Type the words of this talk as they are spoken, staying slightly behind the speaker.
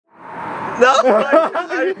No.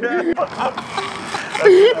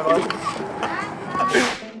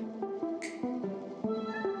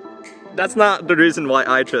 That's not the reason why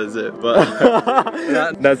I chose it, but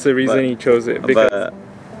that's the reason he chose it, because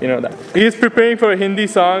you know that. He's preparing for a Hindi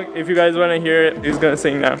song. If you guys want to hear it, he's gonna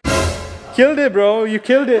sing now. Killed it, bro. You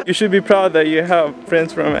killed it. You should be proud that you have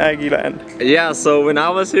friends from Aggie land. Yeah, so when I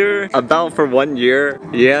was here, about for 1 year,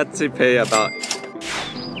 you had to pay about...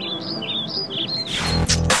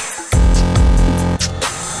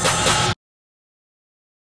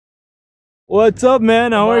 What's up,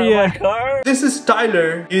 man? How are you? This is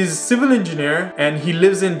Tyler. He's a civil engineer and he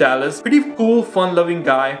lives in Dallas. Pretty cool, fun-loving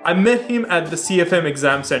guy. I met him at the CFM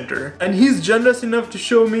exam center and he's generous enough to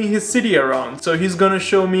show me his city around. So he's gonna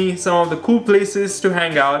show me some of the cool places to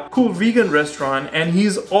hang out, cool vegan restaurant, and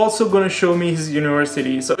he's also gonna show me his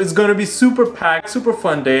university. So it's gonna be super packed, super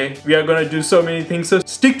fun day. We are gonna do so many things. So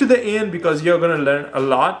stick to the end because you're gonna learn a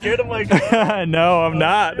lot. Scared of my car? No, I'm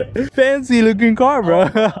not. Fancy looking car, bro.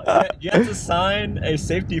 You have to sign a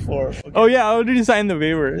safety form. Okay. Oh yeah, I already signed the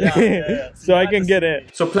waiver. Yeah. So I can get it.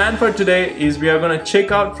 So plan for today is we are gonna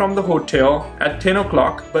check out from the hotel at 10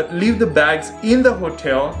 o'clock, but leave the bags in the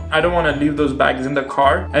hotel. I don't wanna leave those bags in the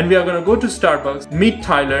car. And we are gonna go to Starbucks, meet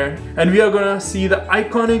Tyler, and we are gonna see the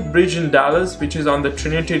iconic bridge in Dallas, which is on the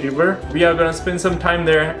Trinity River. We are gonna spend some time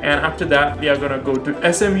there, and after that, we are gonna go to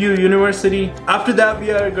SMU University. After that,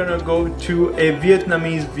 we are gonna go to a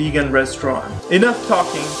Vietnamese vegan restaurant. Enough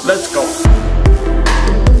talking, let's go.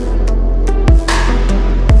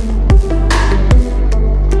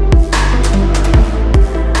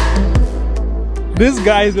 This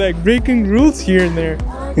guy's like breaking rules here and there.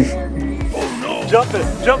 Oh no! Jump it!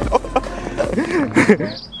 Jump it!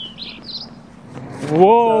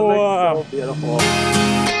 Whoa! That looks so beautiful.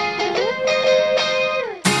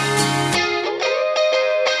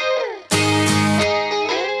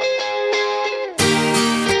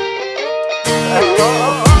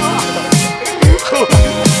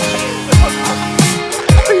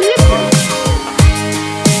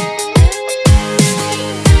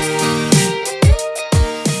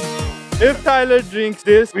 If Tyler drinks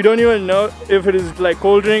this, we don't even know if it is like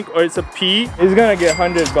cold drink or it's a pee. He's gonna get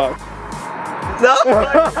 $100. No!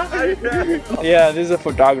 Yeah, this is a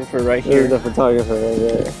photographer right here. This is the photographer right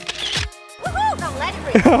there.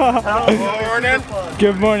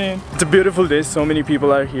 Good morning. It's a beautiful day. So many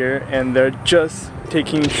people are here and they're just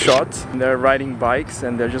taking shots. They're riding bikes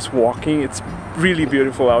and they're just walking. It's really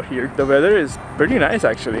beautiful out here. The weather is pretty nice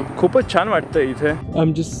actually. खूपच छान वाटतं इथे.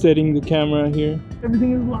 I'm just setting the camera here.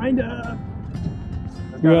 Everything is lined up.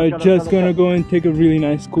 We are just gonna go and take a really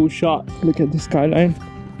nice cool shot. Look at the skyline.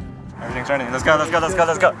 Everything's running. Let's go, let's go, let's go,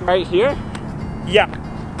 let's go. Right here? Yeah.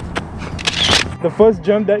 The first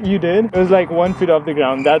jump that you did, it was like 1 foot off the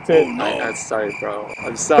ground. That's it. Oh, no. I'm sorry, bro.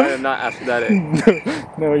 I'm sorry, I'm not athletic.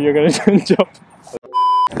 No, you're gonna jump.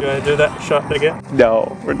 You wanna do that shot again?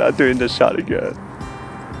 No, we're not doing this shot again.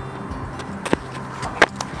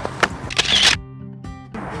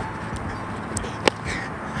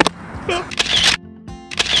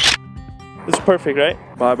 It's perfect, right?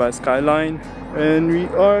 Bye bye skyline. And we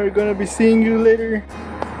are gonna be seeing you later.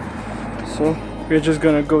 So we're just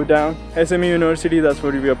gonna go down SMU University, that's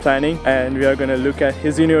what we are planning, and we are gonna look at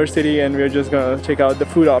his university and we're just gonna check out the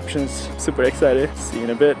food options. Super excited. See you in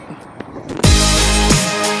a bit.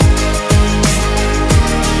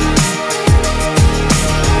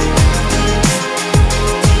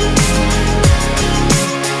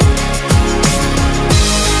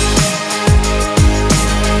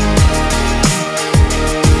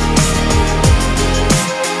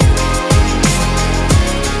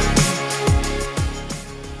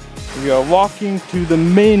 We are walking to the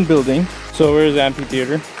main building. So where's the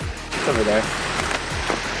amphitheater? It's over there.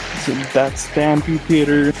 So that's the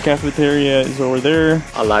amphitheater. Cafeteria is over there.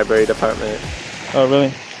 A library department. Oh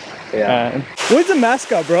really? Yeah. What's the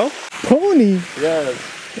mascot, bro? Pony. Yes.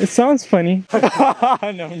 It sounds funny. No,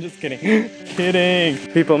 I'm just kidding. Kidding.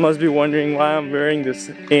 People must be wondering why I'm wearing this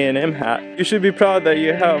A&M hat. You should be proud that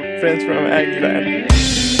you have friends from Aggie land.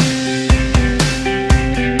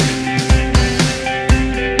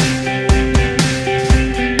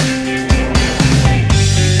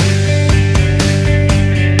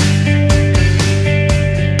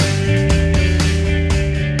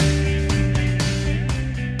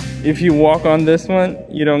 If you walk on this one,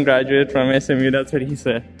 you don't graduate from SMU, that's what he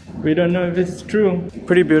said. We don't know if it's true.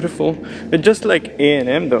 Pretty beautiful. It's just like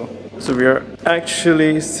A&M though. So we are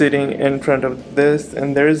actually sitting in front of this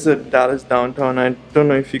and there's a Dallas downtown. I don't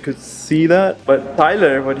know if you could see that, but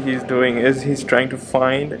Tyler, what he's doing is he's trying to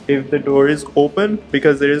find if the door is open,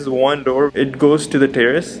 because there is one door, it goes to the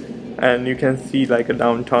terrace. and you can see like a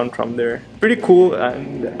downtown from there. Pretty cool,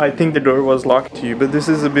 and I think the door was locked to you, but this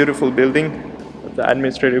is a beautiful building, the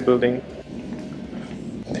administrative building.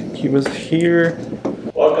 He was here.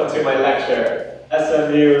 Welcome to my lecture,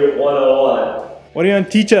 SMU 101. What are you gonna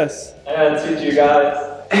teach us? I'm gonna teach you guys.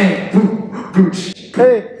 Hey,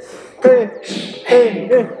 hey,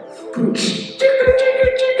 hey.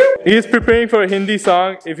 He's preparing for a Hindi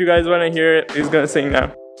song. If you guys want to hear it, he's gonna sing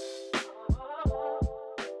now.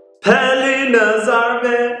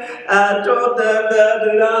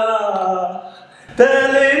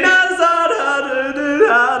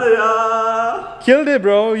 Killed it,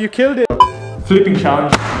 bro. You killed it. Flipping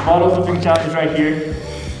challenge. Auto flipping challenge right here.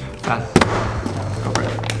 Fast. Go for it.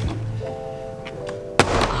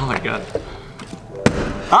 Oh my god.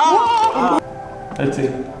 Ah! Let's see.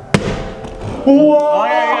 Whoa! Oh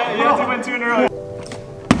yeah, you have to win 2 in a row.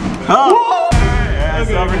 Oh! Yeah,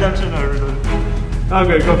 okay. So redemption or redemption.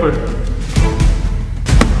 Okay, go for it.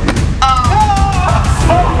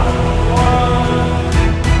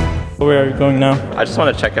 Where are you going now? I just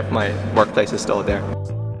want to check if my workplace is still there.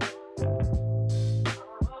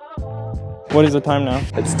 What is the time now?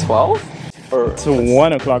 It's 12? Or it's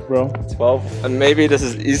 1 o'clock, bro. 12? And maybe this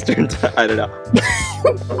is Eastern time. I don't know.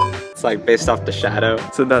 It's like based off the shadow.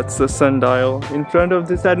 So that's the sundial in front of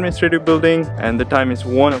this administrative building, and the time is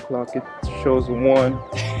 1 o'clock. It shows 1.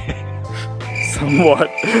 Somewhat.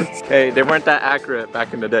 Hey, they weren't that accurate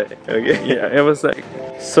back in the day. Okay. Yeah, it was like.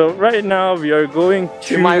 So right now we are going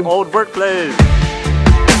to my old workplace.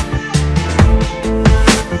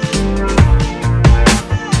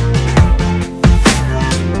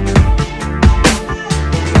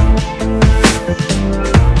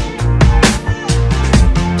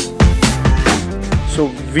 So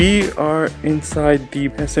we are inside the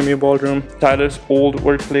SMU ballroom, Tyler's old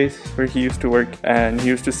workplace where he used to work, and he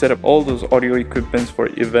used to set up all those audio equipments for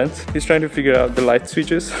events. He's trying to figure out the light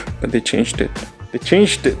switches, but they changed it. They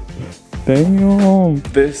changed it. Damn.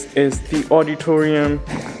 This is the auditorium.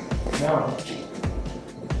 Now,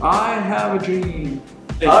 I have a dream.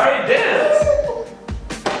 Alright, dance!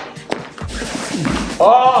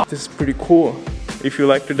 Oh! This is pretty cool. If you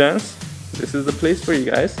like to dance, this is the place for you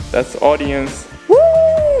guys. That's the audience. Woo!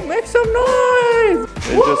 Make some noise!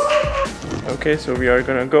 Okay, so we are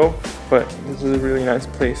gonna go, but this is a really nice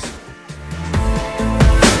place.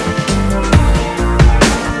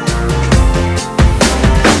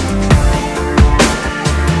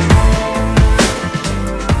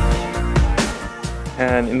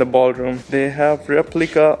 And in the ballroom, they have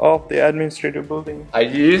replica of the administrative building. I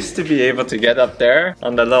used to be able to get up there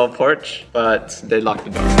on the little porch, but they locked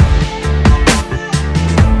the door.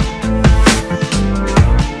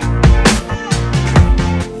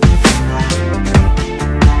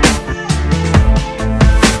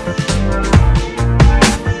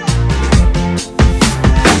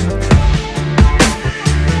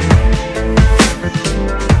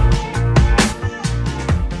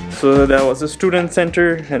 So that was the student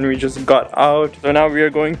center, and we just got out. So now we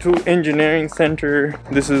are going to engineering center.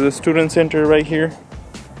 This is the student center right here,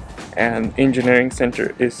 and engineering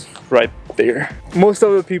center is right there. Most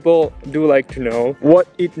of the people do like to know what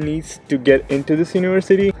it needs to get into this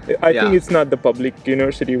university. I think it's not the public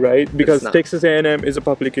university, right? Because Texas A&M is a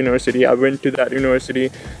public university. I went to that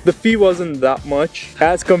university. The fee wasn't that much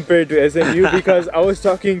as compared to SMU because I was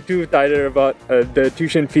talking to Tyler about the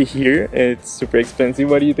tuition fee here. It's super expensive.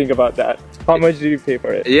 What do you think about that? How much did you pay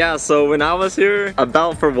for it? Yeah, so when I was here,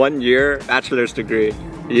 about for 1 year, bachelor's degree,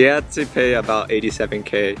 you had to pay about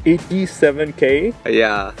 87K. 87K?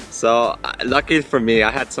 Yeah, so lucky for me, I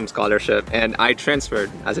had some scholarship and I transferred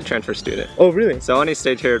as a transfer student. Oh, really? So I only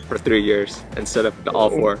stayed here for 3 years instead of all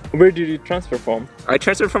 4. Where did you transfer from? I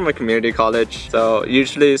transferred from a community college. So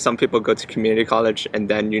usually some people go to community college and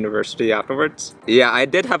then university afterwards. Yeah, I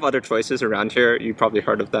did have other choices around here. You probably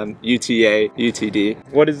heard of them. UTA, UTD.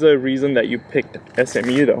 What is the reason that you picked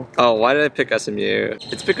SMU though? Oh, why did I pick SMU?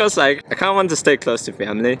 It's because I kind of wanted to stay close to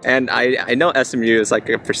family. And I know SMU is like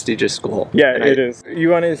a prestigious school. Yeah, it is. You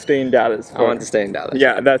wanted to stay in Dallas. I wanted to stay in Dallas.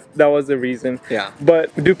 Yeah, that was the reason. Yeah.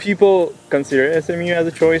 But do people consider SMU as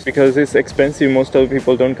a choice? Because it's expensive, most of the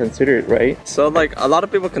people don't consider it, right? So like a lot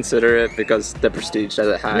of people consider it because the prestige that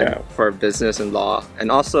it had for business and law.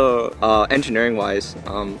 And also engineering wise,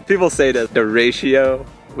 people say that the ratio,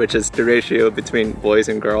 which is the ratio between boys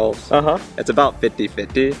and girls, it's about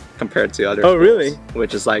 50-50 compared to other schools, really?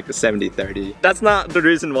 Which is like 70-30. That's not the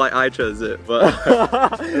reason why I chose it, but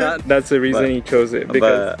that's the reason he chose it,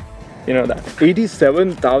 because you know that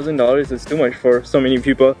 $87,000 is too much for so many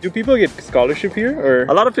people. Do people get scholarship here, or?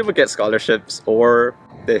 A lot of people get scholarships, or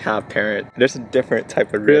they have parents. There's a different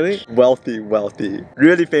type of Really? wealthy,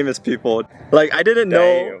 really famous people. Like I didn't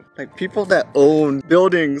know, like people that own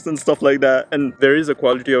buildings and stuff like that. And there is a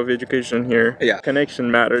quality of education here. Yeah.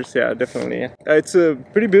 Connection matters, yeah, definitely. It's a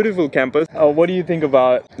pretty beautiful campus. What do you think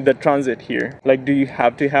about the transit here? Like, do you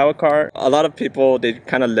have to have a car? A lot of people, they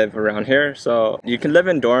kind of live around here. So you can live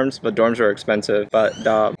in dorms, but dorms are expensive. But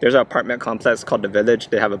there's an apartment complex called The Village.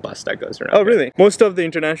 They have a bus that goes around. Oh, really? Most of the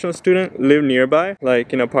international students live nearby,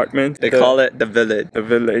 like in apartments. They call it The Village. The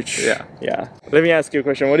Village. Yeah. Yeah. Let me ask you a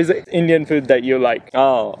question. What is the Indian food that you like?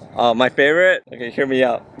 My favorite? Okay, hear me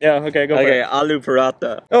out. Yeah, okay, go for it. Okay, aloo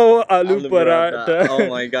paratha. Oh, aloo paratha. Oh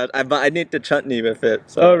my god. But I need the chutney with it.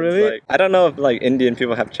 So oh, really? Like, I don't know if like Indian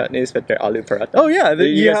people have chutneys with their aloo paratha. Oh yeah,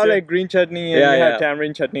 you have like green chutney and you have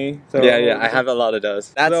tamarind chutney. So yeah, I have a lot of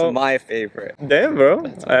those. That's my favorite. Damn, bro.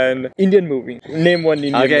 And Indian movie. Name one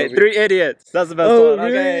Indian movie. Okay, 3 Idiots. That's the best one.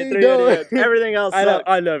 Really? Okay, 3 Idiots. Everything else sucks.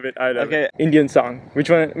 I love it. Okay. Indian song. Which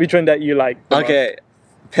one that you like? Okay.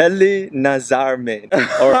 Peli Nazar Main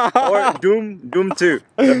or Doom 2,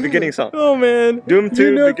 the beginning song. Oh man, Doom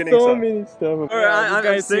 2 beginning so song. Many stuff.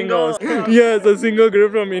 I'm single. Yes, a single girl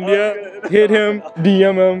from India. Hit him,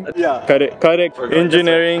 DM him. Yeah. Correct.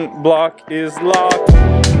 Engineering block is locked.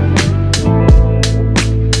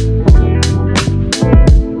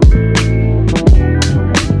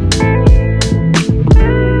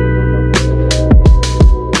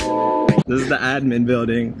 This is the admin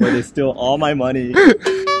building where they steal all my money.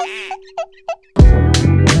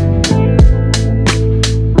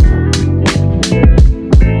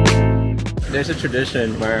 There's a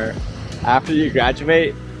tradition where after you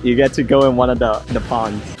graduate, you get to go in one of the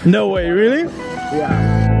ponds. No way, really?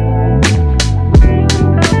 Yeah.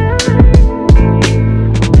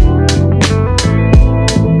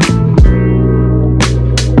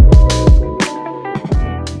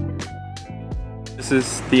 This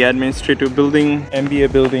is the administrative building,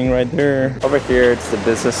 MBA building right there. Over here, it's the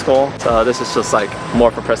business school. So this is just like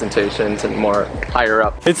more for presentations and more higher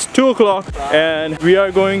up. It's 2 o'clock and we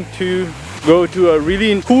are going to go to a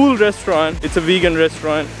really cool restaurant. It's a vegan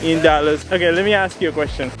restaurant in Dallas. Okay, let me ask you a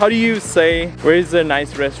question. How do you say, where is a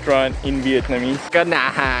nice restaurant in Vietnamese? Cái nhà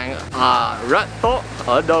hàng rất tốt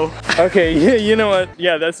ở đâu? Okay, yeah, you know what?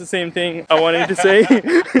 Yeah, that's the same thing I wanted to say.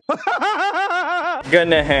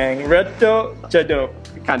 Gonna hang Retto Chado.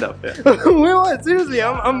 Kind of, yeah. Wait, what? Seriously,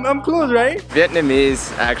 I'm close, right?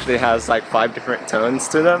 Vietnamese actually has like 5 different tones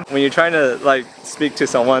to them. When you're trying to like speak to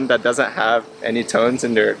someone that doesn't have any tones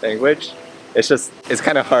in their language, it's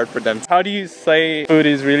kind of hard for them. How do you say food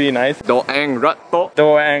is really nice? Đồ ăn rất tốt.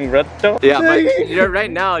 Đồ ăn rất tốt. Yeah, but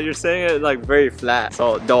right now you're saying it like very flat.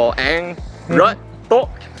 So đồ ăn rất tốt.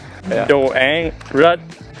 Yeah. Đồ ăn rất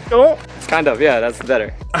tốt. Kind of, yeah, that's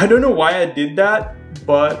better. I don't know why I did that,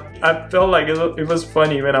 but I felt like it was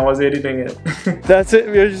funny when I was editing it. That's it,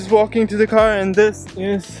 we're just walking to the car and this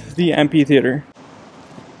is the amphitheater.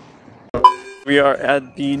 We are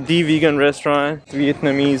at the Vegan restaurant,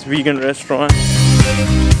 Vietnamese vegan restaurant.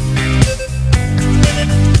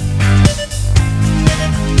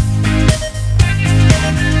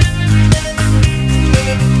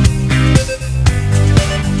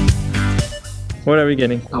 What are we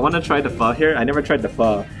getting? I want to try the pho here. I never tried the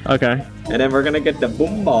pho. Okay. And then we're gonna get the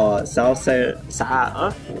bún bò sao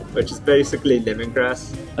sa, which is basically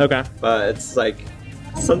lemongrass. Okay. But it's like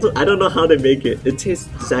something, I don't know how they make it. It tastes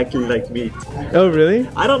exactly like meat. Oh really?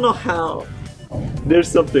 I don't know how. There's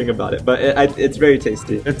something about it, but it's very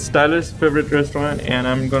tasty. It's Tyler's favorite restaurant, and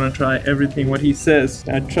I'm gonna try everything what he says.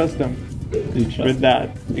 I trust him with that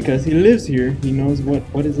because he lives here. He knows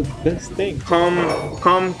what is the best thing.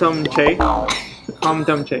 Kom tam che. Kom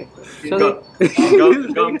tam che.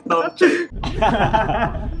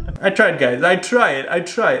 I tried, guys. I tried.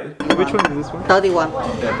 Which one is this one? 31.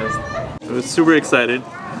 I was super excited.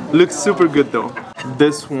 Looks super good though.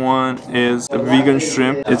 This one is a vegan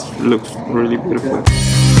shrimp. It looks really beautiful.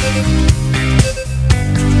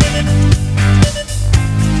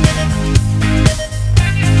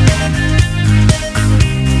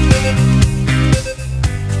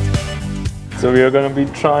 So we are gonna be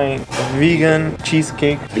trying a vegan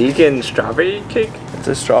cheesecake. Vegan strawberry cake? It's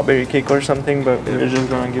a strawberry cake or something, but we're just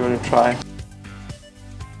gonna give it a try.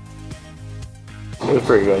 It's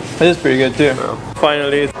pretty good. It is pretty good too. Yeah.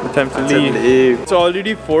 Finally, it's time to leave. It's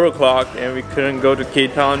already 4 o'clock and we couldn't go to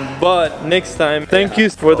K-Town, but next time, thank you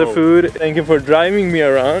for the food. Thank you for driving me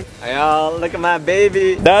around. Y'all, look at my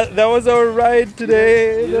baby. That was our ride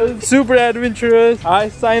today. That was super adventurous. I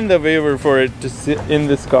signed the waiver for it to sit in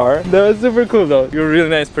this car. That was super cool though. You're a really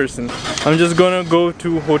nice person. I'm just gonna go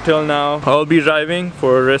to hotel now. I'll be driving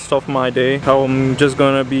for the rest of my day. I'm just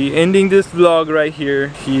gonna be ending this vlog right here.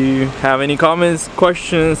 If you have any comments,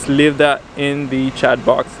 questions, leave that in the chat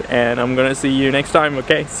box, and I'm gonna see you next time.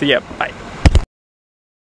 Okay, see ya, bye.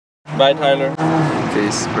 Bye, Tyler.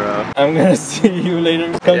 Peace, bro. I'm gonna see you later.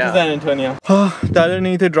 Come to San Antonio. Tyler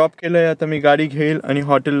ne इथे drop केलंय. आता मी गाडी घेईल आणि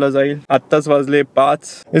हॉटेलला जाईल. आत्ताच वाजले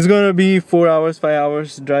 5. It's gonna be 4 hours, 5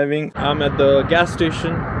 hours driving. I'm at the gas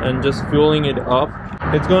station and just fueling it up.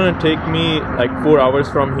 It's gonna take me like 4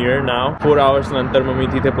 hours from here now. 4 hours नंतर मग मी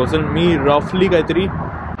तिथे पोहोचेन. मी roughly काहीतरी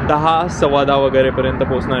 10, सव्वा 10 वगैरे पर्यंत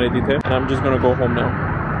पोहोचणार आहे तिथे. And I'm just gonna go home now.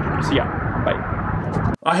 See ya. Bye.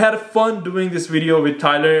 I had fun doing this video with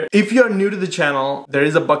Tyler. If you're new to the channel, there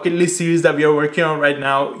is a bucket list series that we are working on right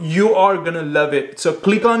now. You are gonna love it. So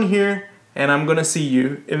click on here and I'm gonna see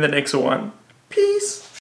you in the next one. Peace.